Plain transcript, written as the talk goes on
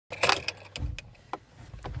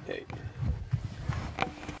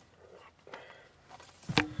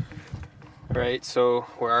Right, so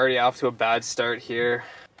we're already off to a bad start here.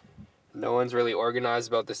 No one's really organized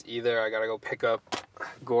about this either. I gotta go pick up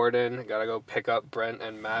Gordon. I gotta go pick up Brent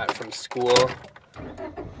and Matt from school.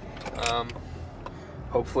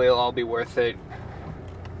 Hopefully it'll all be worth it.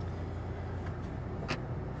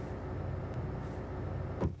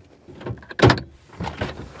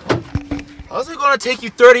 How's it gonna take you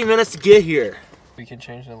 30 minutes to get here? We can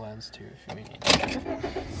change the lens too if we need.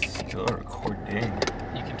 Still recording.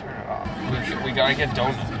 You can turn it off. We gotta get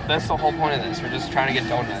donuts. That's the whole point of this. We're just trying to get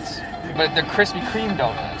donuts. But they're Krispy Kreme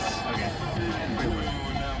donuts. Okay.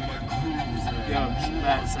 Yo,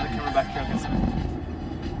 Matt, send the camera back here. I'll get some.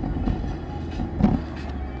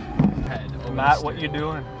 Matt, what you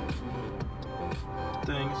doing?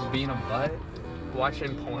 Things. Being a butt?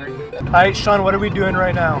 Watching porn? Alright, Sean, what are we doing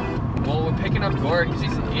right now? Well, we're picking up Gordon because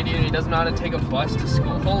he's an idiot. He doesn't know how to take a bus to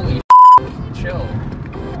school. Holy chill.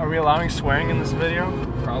 Are we allowing swearing in this video?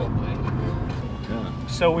 Probably. Yeah.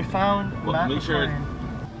 So we found Well, Matt. make sure.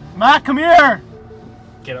 Matt, come here!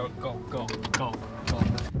 Get out. Go.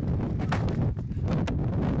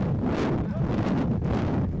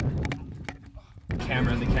 The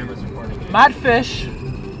camera's recording it. Matt Fish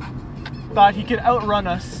thought he could outrun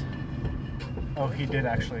us. Oh, he did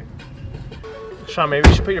actually. Sean, maybe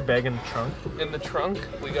you should put your bag in the trunk. In the trunk?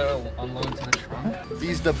 We gotta unload to the trunk.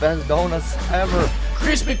 These the best donuts ever.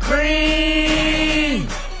 Krispy Kreme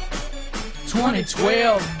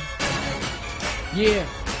 2012. Yeah,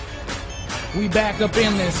 we back up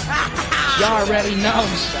in this. Y'all already know.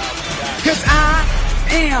 Cause I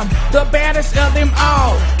am the baddest of them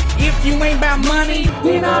all. If you ain't about money,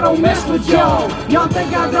 then I don't mess with y'all. Y'all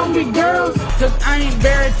think I don't get girls? Cause I ain't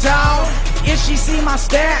very tall. If she see my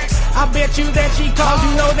stacks, I bet you that she calls. You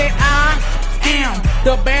know that I am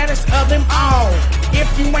the baddest of them all. If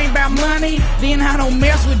you ain't about money, then I don't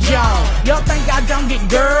mess with y'all. Y'all think I don't get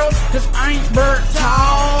girls? Cause I ain't very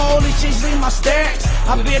tall. If she see my stacks,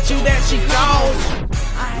 I bet you that she calls.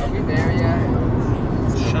 Are we there yet?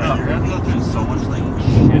 Shut up. There's so much like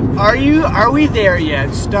shit. Are we there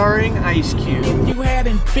yet? Starring Ice Cube. If you had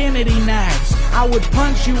infinity knives, I would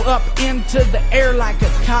punch you up into the air like a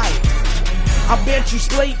kite. I bet you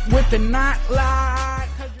sleep with the nightlight.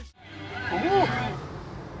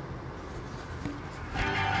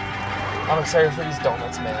 I'm excited for these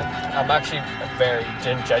donuts, man. I'm actually very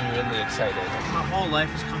genuinely excited. My whole life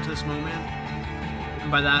has come to this moment. And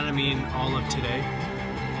by that I mean all of today.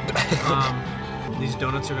 These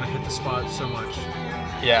donuts are gonna hit the spot so much.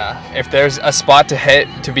 Yeah, if there's a spot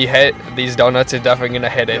to be hit, these donuts are definitely gonna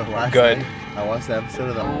hit it good. I watched the episode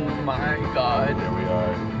of the. Oh my god. Here we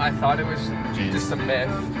are. I thought it was just a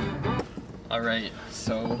myth. Alright,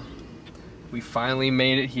 so we finally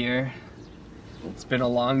made it here. It's been a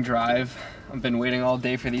long drive. I've been waiting all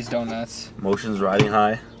day for these donuts. Emotions riding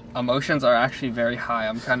high. Emotions are actually very high.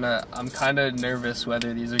 I'm kinda nervous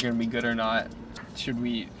whether these are gonna be good or not. Should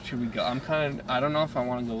we go? I don't know if I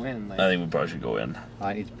want to go in. Like, I think we probably should go in.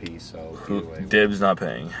 I need to pee, so Dib's not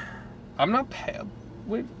paying. I'm not paying.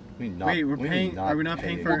 Wait, We're paying. Are we not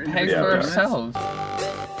paying for? we're paying Yeah, for okay. ourselves.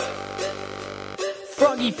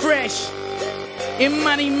 Froggy Fresh, and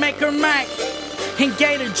Moneymaker Mike, and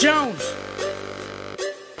Gator Jones,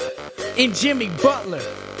 and Jimmy Butler.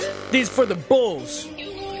 This for the Bulls.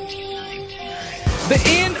 The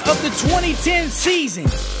end of the 2010 season.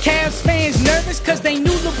 Cavs fans nervous cause they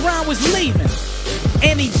knew LeBron was leaving.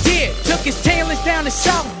 And he did. Took his talents down to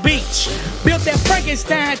South Beach. Built that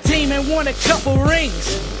Frankenstein team and won a couple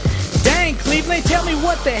rings. Dang, Cleveland, tell me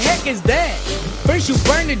what the heck is that? First you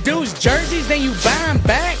burn the dude's jerseys, then you buy them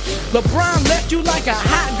back. LeBron left you like a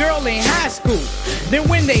hot girl in high school. Then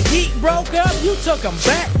when the Heat broke up, you took them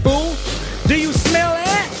back, fool. Do you smell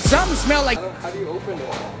that? Something smell like... How do you open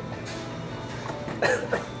it?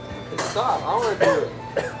 Stop, I don't want to do it.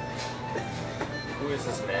 Who is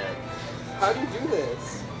this man? How do you do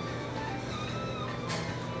this?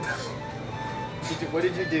 What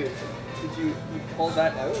did you do? Did you pull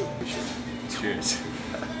that out? Cheers.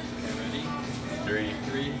 Okay, ready?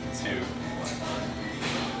 3, 2,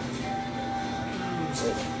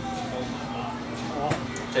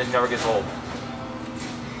 1. It never gets old.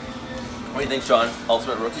 What do you think, Sean?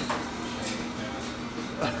 Ultimate rookie?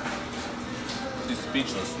 He's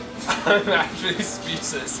speechless. I'm actually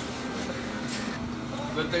speechless.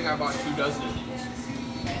 Good thing I bought 2 dozen of these.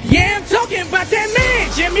 Yeah, I'm talking about that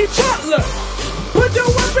man, Jimmy Butler. Put your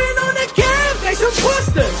weapon on the Cavs, they some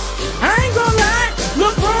busters. I ain't gonna lie,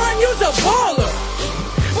 LeBron, you's a baller.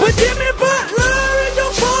 But Jimmy Butler is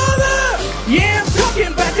your baller. Yeah, I'm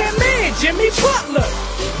talking about that man, Jimmy Butler.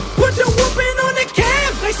 Put your weapon on the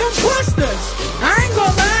Cavs, they some busters. I ain't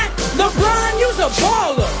gonna lie, LeBron, you's a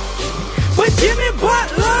baller. But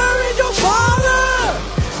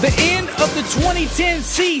 2010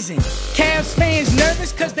 season. Cavs fans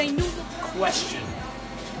nervous because they knew the Question.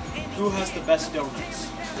 Who has the best donuts?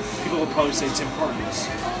 People will probably say Tim Hortons.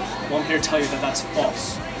 Well, I'm here to tell you that that's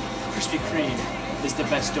false. Krispy Kreme is the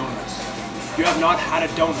best donuts. You have not had a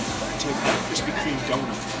donut until you've had a Krispy Kreme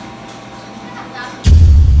donut.